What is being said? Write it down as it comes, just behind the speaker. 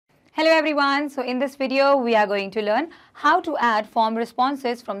Hello everyone, so in this video we are going to learn how to add form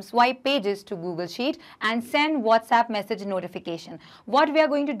responses from swipe pages to Google Sheet and send WhatsApp message notification. What we are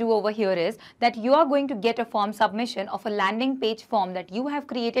going to do over here is that you are going to get a form submission of a landing page form that you have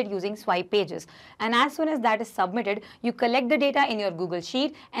created using swipe pages, and as soon as that is submitted, you collect the data in your Google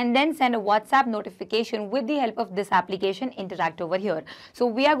Sheet and then send a WhatsApp notification with the help of this application Interact over here. So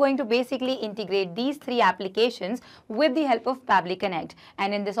we are going to basically integrate these three applications with the help of Pabbly Connect,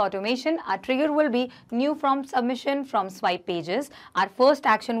 and in this automation, our trigger will be new form submission from swipe pages. Our first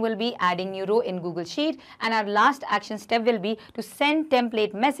action will be adding new row in Google Sheet, and our last action step will be to send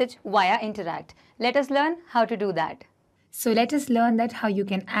template message via Interact. Let us learn how to do that. So let us learn that how you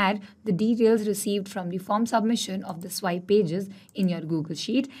can add the details received from the form submission of the swipe pages in your Google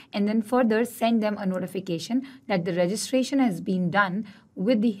Sheet and then further send them a notification that the registration has been done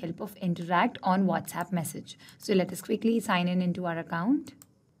with the help of Interact on WhatsApp message. So let us quickly sign in into our account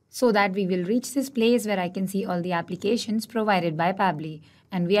so that we will reach this place where I can see all the applications provided by Pabbly.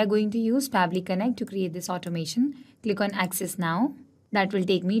 And we are going to use Pabbly Connect to create this automation. Click on Access Now. That will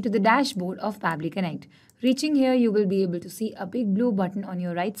take me to the dashboard of Pabbly Connect. Reaching here, you will be able to see a big blue button on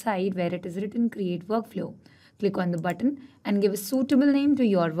your right side where it is written Create Workflow. Click on the button and give a suitable name to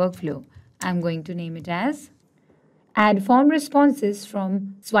your workflow. I'm going to name it as Add Form Responses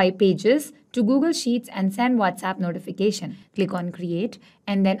from Swipe Pages to Google Sheets and Send WhatsApp Notification. Click on Create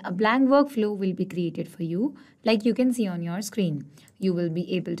and then a blank workflow will be created for you like you can see on your screen. You will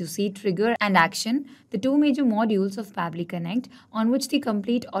be able to see Trigger and Action, the two major modules of Pabbly Connect on which the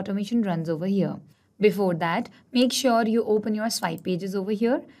complete automation runs over here. Before that, make sure you open your swipe pages over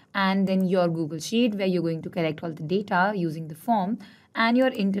here and then your Google Sheet where you're going to collect all the data using the form, and your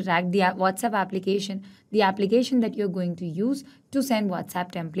Interact, the WhatsApp application, the application that you're going to use to send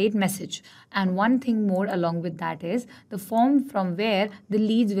WhatsApp template message. And one thing more along with that is the form from where the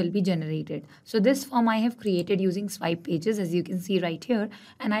leads will be generated. So this form I have created using swipe pages, as you can see right here,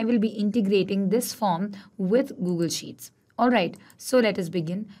 and I will be integrating this form with Google Sheets. Alright, so let us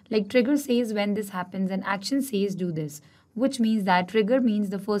begin. Like trigger says when this happens and action says do this, which means that trigger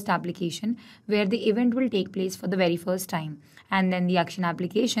means the first application where the event will take place for the very first time. And then the action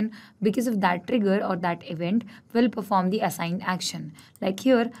application, because of that trigger or that event, will perform the assigned action. Like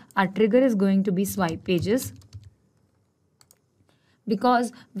here, our trigger is going to be swipe pages,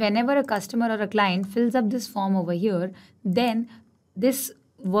 because whenever a customer or a client fills up this form over here, then this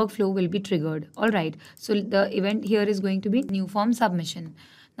workflow will be triggered. Alright, so the event here is going to be new form submission.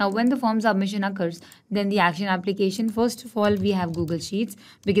 Now when the form submission occurs, then the action application, first of all we have Google Sheets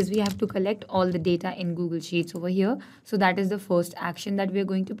because we have to collect all the data in Google Sheets over here. So that is the first action that we are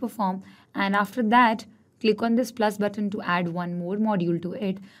going to perform, and after that click on this plus button to add one more module to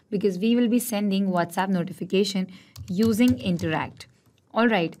it because we will be sending WhatsApp notification using Interact.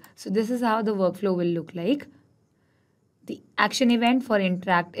 Alright, so this is how the workflow will look like. The action event for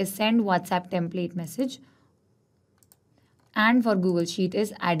Interact is send WhatsApp template message, and for Google Sheet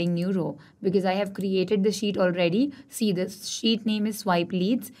is adding new row because I have created the sheet already. See, this sheet name is swipe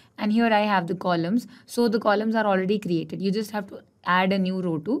leads and here I have the columns. So the columns are already created. You just have to add a new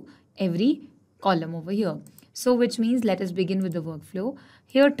row to every column over here. So which means let us begin with the workflow.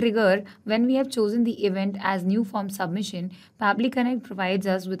 Here trigger, when we have chosen the event as new form submission, Pabbly Connect provides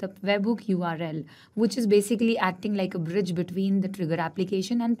us with a webhook URL, which is basically acting like a bridge between the trigger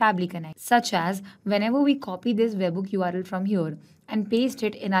application and Pabbly Connect, such as whenever we copy this webhook URL from here and paste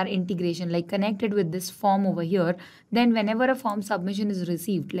it in our integration, like connected with this form over here, then whenever a form submission is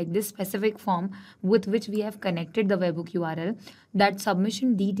received, like this specific form with which we have connected the webhook URL, that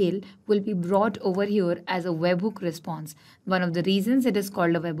submission detail will be brought over here as a webhook response. One of the reasons it is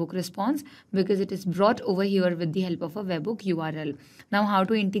called a webhook response because it is brought over here with the help of a webhook URL. Now how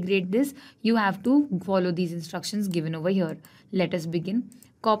to integrate this? You have to follow these instructions given over here. Let us begin.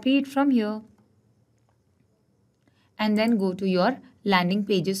 Copy it from here and then go to your landing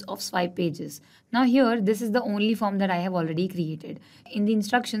pages of swipe pages. Now here, this is the only form that I have already created. In the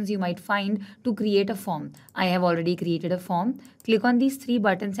instructions, you might find to create a form. I have already created a form. Click on these three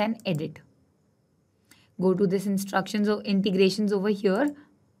buttons and edit. Go to this instructions or integrations over here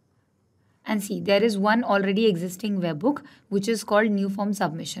and see there is one already existing webhook which is called new form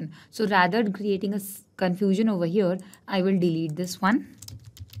submission. So rather than creating a confusion over here, I will delete this one.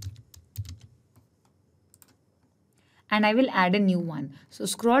 And I will add a new one. So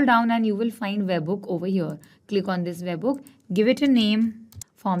scroll down and you will find webhook over here. Click on this webhook, give it a name,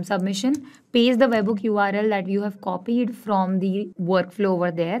 form submission, paste the webhook URL that you have copied from the workflow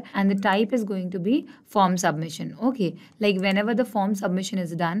over there, and the type is going to be form submission. Okay, like whenever the form submission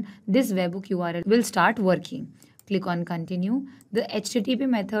is done, this webhook URL will start working. Click on continue. The HTTP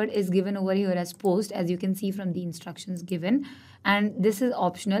method is given over here as post, as you can see from the instructions given. And this is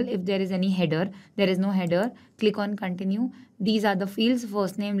optional if there is any header. There is no header. Click on continue. These are the fields: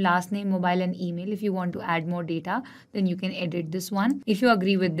 first name, last name, mobile and email. If you want to add more data, then you can edit this one. If you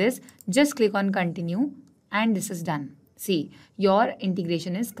agree with this, just click on continue and this is done. See, your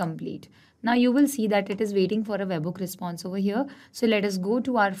integration is complete. Now you will see that it is waiting for a webhook response over here. So let us go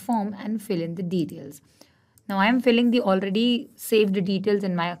to our form and fill in the details. Now I am filling the already saved details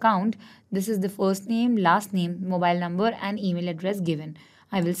in my account. This is the first name, last name, mobile number and email address given.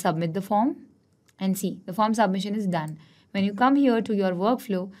 I will submit the form and see the form submission is done. When you come here to your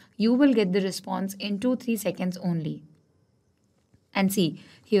workflow, you will get the response in 2-3 seconds only. And see,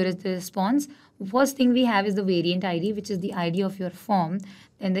 here is the response. First thing we have is the variant ID, which is the ID of your form.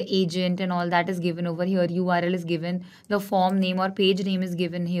 Then the agent and all that is given over here. URL is given. The form name or page name is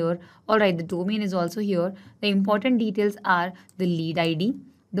given here. Alright, the domain is also here. The important details are the lead ID,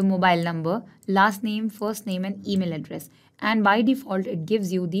 the mobile number, last name, first name and email address. And by default, it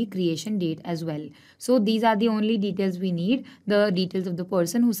gives you the creation date as well. So these are the only details we need. The details of the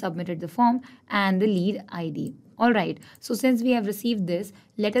person who submitted the form and the lead ID. Alright, so since we have received this,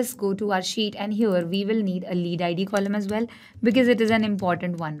 let us go to our sheet and here we will need a lead ID column as well because it is an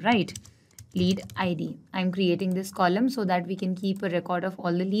important one, right? Lead ID. I'm creating this column so that we can keep a record of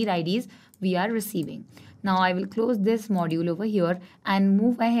all the lead IDs we are receiving. Now I will close this module over here and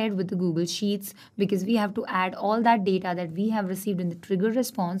move ahead with the Google Sheets because we have to add all that data that we have received in the trigger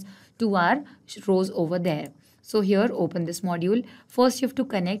response to our rows over there. So here, open this module. First, you have to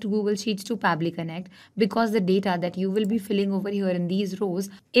connect Google Sheets to Pabbly Connect because the data that you will be filling over here in these rows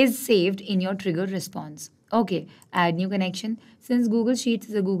is saved in your trigger response. Okay, add new connection. Since Google Sheets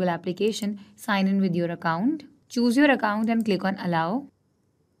is a Google application, sign in with your account. Choose your account and click on Allow.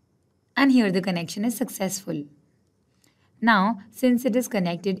 And here the connection is successful. Now, since it is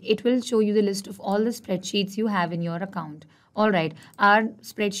connected, it will show you the list of all the spreadsheets you have in your account. Alright, our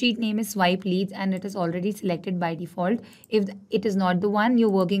spreadsheet name is Swipe Leads and it is already selected by default. If it is not the one you're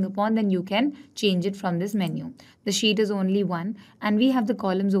working upon, then you can change it from this menu. The sheet is only one and we have the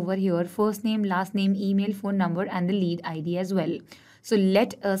columns over here: first name, last name, email, phone number and the lead ID as well. So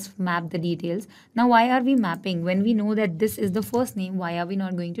let us map the details. Now why are we mapping? When we know that this is the first name, why are we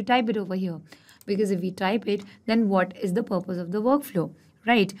not going to type it over here? Because if we type it, then what is the purpose of the workflow,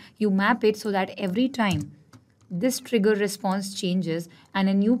 right? You map it so that every time this trigger response changes and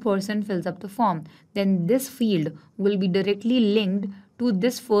a new person fills up the form, then this field will be directly linked to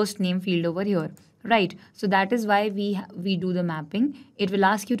this first name field over here, right? So that is why we do the mapping. It will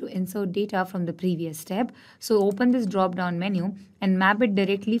ask you to insert data from the previous step. So open this drop down menu and map it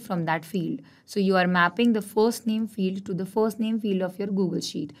directly from that field. So you are mapping the first name field to the first name field of your Google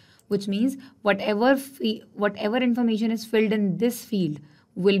Sheet, which means whatever information is filled in this field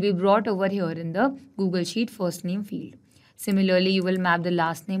will be brought over here in the Google Sheet first name field. Similarly, you will map the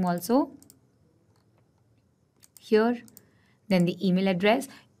last name also here, then the email address.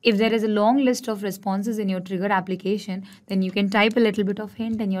 If there is a long list of responses in your trigger application, then you can type a little bit of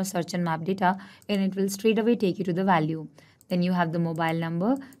hint in your search and map data and it will straight away take you to the value. Then you have the mobile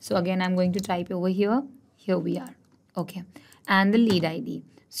number. So again, I'm going to type over here. Here we are. Okay. And the lead ID.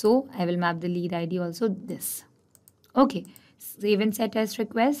 So I will map the lead ID also this. Okay. Save and set as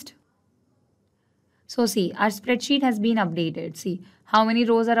request. So see, our spreadsheet has been updated. See, how many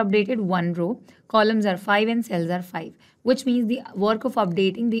rows are updated? One row. Columns are 5 and cells are 5, which means the work of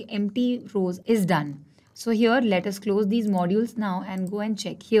updating the empty rows is done. So here, let us close these modules now and go and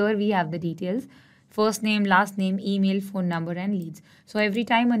check. Here we have the details: first name, last name, email, phone number and leads. So every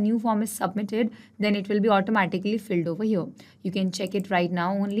time a new form is submitted, then it will be automatically filled over here. You can check it right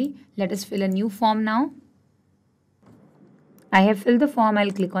now only. Let us fill a new form now. I have filled the form. I'll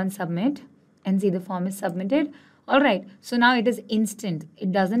click on submit and see the form is submitted. Alright, so now it is instant.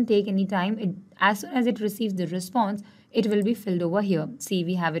 It doesn't take any time. As soon as it receives the response, it will be filled over here. See,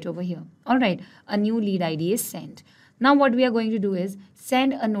 we have it over here. Alright, a new lead ID is sent. Now what we are going to do is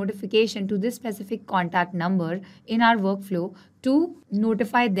send a notification to this specific contact number in our workflow to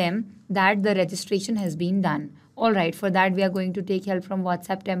notify them that the registration has been done. Alright, for that we are going to take help from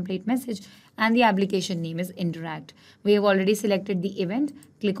WhatsApp template message and the application name is Interact. We have already selected the event.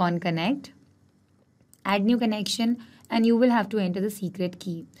 Click on connect, add new connection and you will have to enter the secret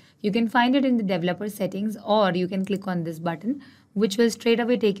key. You can find it in the developer settings or you can click on this button which will straight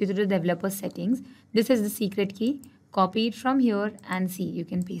away take you to the developer settings. This is the secret key. Copy it from here and see, you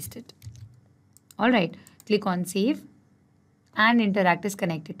can paste it. Alright, click on save and Interact is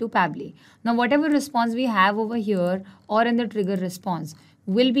connected to Pabbly. Now whatever response we have over here or in the trigger response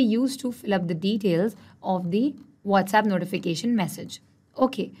will be used to fill up the details of the WhatsApp notification message.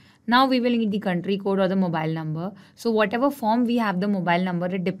 Okay, now we will need the country code or the mobile number. So whatever form we have the mobile number,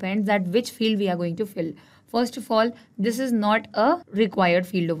 it depends that which field we are going to fill. First of all, this is not a required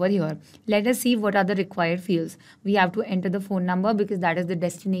field over here. Let us see what are the required fields. We have to enter the phone number because that is the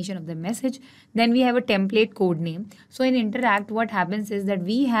destination of the message. Then we have a template code name. So in Interact, what happens is that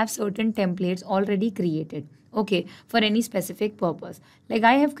we have certain templates already created. Okay, for any specific purpose. Like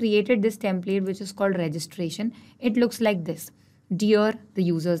I have created this template which is called registration. It looks like this. Dear, the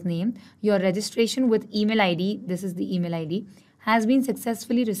user's name, your registration with email ID, this is the email ID, has been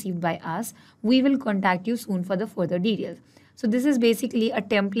successfully received by us. We will contact you soon for the further details. So this is basically a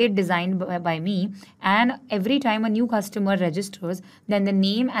template designed by me, and every time a new customer registers, then the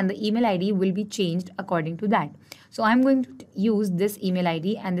name and the email ID will be changed according to that. So I'm going to use this email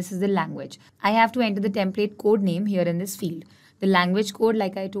ID, and this is the language. I have to enter the template code name here in this field. The language code,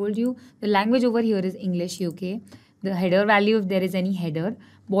 like I told you, the language over here is English UK. The header value, if there is any header.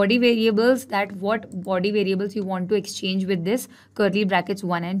 Body variables, that what body variables you want to exchange with this curly brackets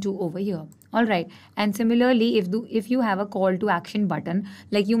 1 and 2 over here. Alright, and similarly, if you have a call to action button,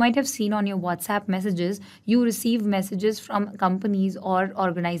 like you might have seen on your WhatsApp messages, you receive messages from companies or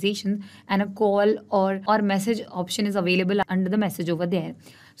organizations, and a call or message option is available under the message over there.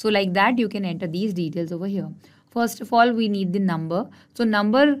 So like that, you can enter these details over here. First of all, we need the number. So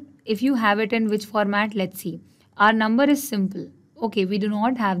number, if you have it in which format, let's see. Our number is simple. Okay, we do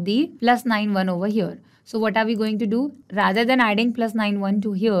not have the +91 over here. So what are we going to do? Rather than adding +91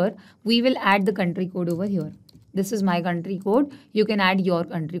 to here, we will add the country code over here. This is my country code. You can add your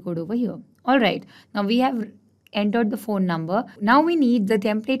country code over here. Alright, now we have entered the phone number. Now we need the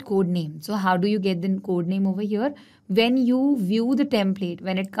template code name. So how do you get the code name over here? When you view the template,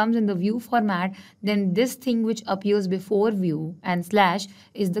 when it comes in the view format, then this thing which appears before view and slash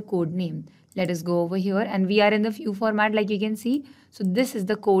is the code name. Let us go over here, and we are in the view format like you can see. So this is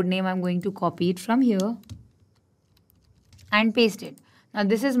the code name. I'm going to copy it from here and paste it. Now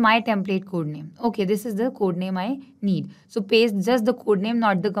this is my template code name. Okay, this is the code name I need. So paste just the code name,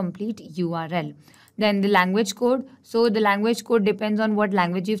 not the complete URL. Then the language code. So the language code depends on what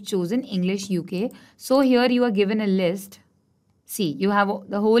language you've chosen, English UK. So here you are given a list. See, you have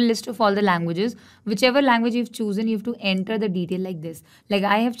the whole list of all the languages. Whichever language you've chosen, you have to enter the detail like this. Like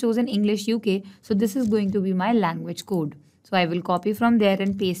I have chosen English UK, so this is going to be my language code. So I will copy from there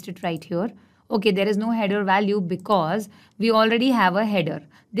and paste it right here. Okay, there is no header value because we already have a header.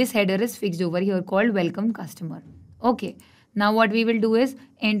 This header is fixed over here called welcome customer. Okay, now what we will do is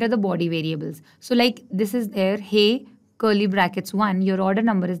enter the body variables. So like this is there, hey, curly brackets 1, your order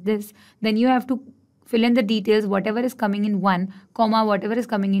number is this. Then you have to fill in the details, whatever is coming in 1, comma, whatever is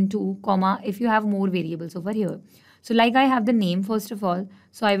coming in 2, comma, if you have more variables over here. So like I have the name first of all.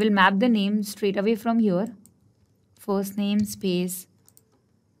 So I will map the name straight away from here. First name, space,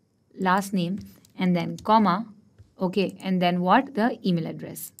 last name, and then comma. Okay, and then what? The email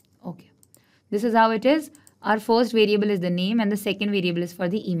address. Okay. This is how it is. Our first variable is the name and the second variable is for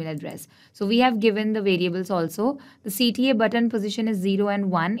the email address. So we have given the variables also. The CTA button position is 0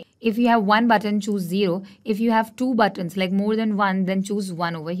 and 1. If you have one button, choose 0. If you have two buttons, like more than one, then choose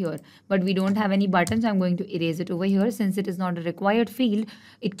 1 over here. But we don't have any buttons. I'm going to erase it over here. Since it is not a required field,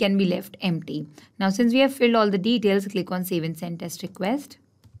 it can be left empty. Now, since we have filled all the details, click on Save and Send Test Request.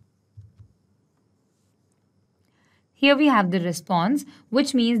 Here we have the response,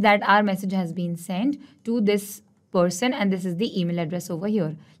 which means that our message has been sent to this person and this is the email address over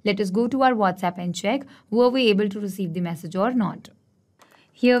here. Let us go to our WhatsApp and check were we able to receive the message or not.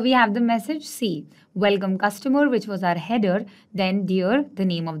 Here we have the message C, welcome customer, which was our header, then dear, the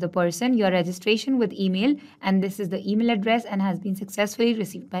name of the person, your registration with email, and this is the email address and has been successfully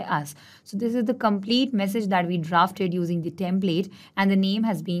received by us. So this is the complete message that we drafted using the template and the name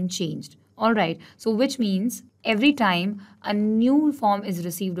has been changed. Alright, so which means every time a new form is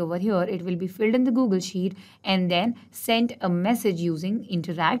received over here, it will be filled in the Google Sheet and then sent a message using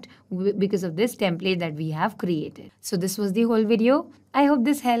Interact because of this template that we have created. So this was the whole video. I hope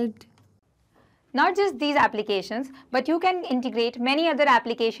this helped. Not just these applications, but you can integrate many other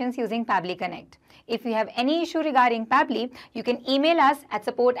applications using Pabbly Connect. If you have any issue regarding Pabbly, you can email us at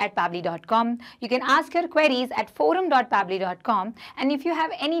support@pabbly.com. You can ask your queries at forum.pabbly.com. And if you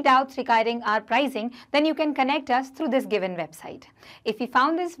have any doubts regarding our pricing, then you can connect us through this given website. If you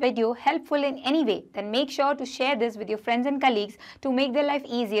found this video helpful in any way, then make sure to share this with your friends and colleagues to make their life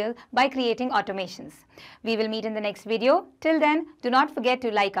easier by creating automations. We will meet in the next video. Till then, do not forget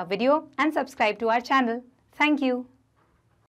to like our video and subscribe to our channel. Thank you.